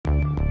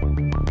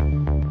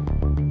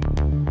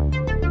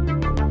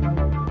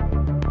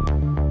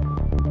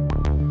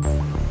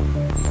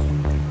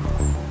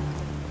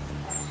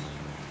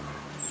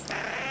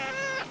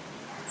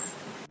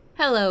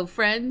Hello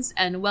friends,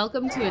 and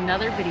welcome to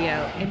another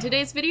video. In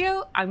today's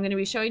video, I'm going to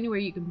be showing you where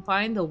you can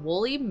find the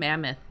Wooly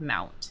Mammoth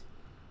Mount.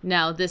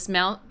 Now, this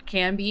mount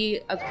can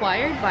be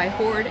acquired by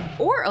Horde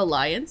or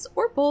Alliance,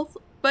 or both,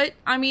 but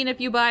I mean, if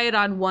you buy it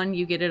on one,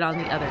 you get it on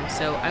the other,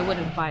 so I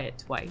wouldn't buy it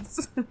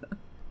twice.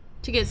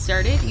 To get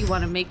started, you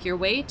want to make your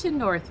way to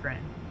Northrend.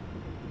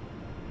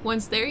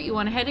 Once there, you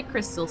want to head to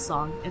Crystal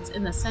Song. It's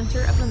in the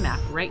center of the map,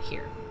 right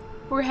here.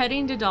 We're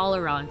heading to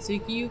Dalaran, so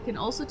you can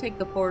also take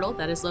the portal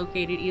that is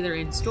located either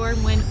in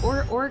Stormwind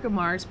or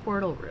Orgrimmar's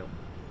portal room.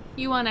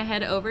 You want to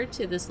head over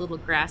to this little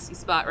grassy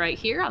spot right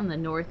here on the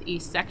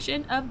northeast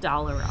section of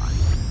Dalaran.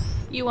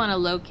 You want to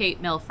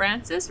locate Mel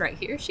Francis right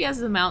here. She has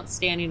the mount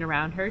standing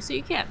around her, so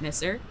you can't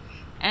miss her.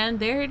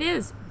 And there it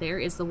is. There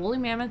is the Wooly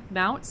Mammoth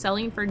Mount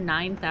selling for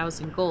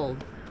 9,000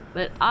 gold.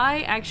 But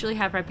I actually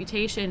have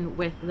reputation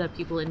with the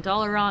people in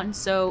Dalaran,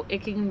 so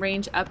it can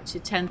range up to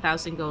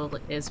 10,000 gold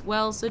as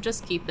well, so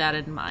just keep that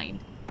in mind.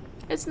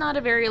 It's not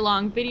a very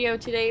long video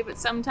today, but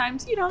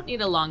sometimes you don't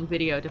need a long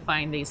video to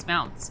find these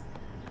mounts.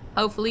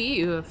 Hopefully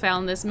you have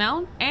found this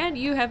mount, and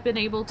you have been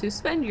able to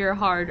spend your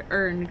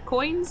hard-earned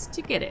coins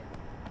to get it.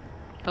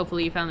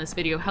 Hopefully you found this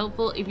video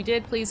helpful. If you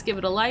did, please give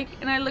it a like,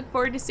 and I look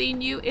forward to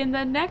seeing you in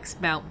the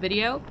next mount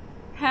video.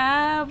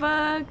 Have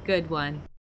a good one.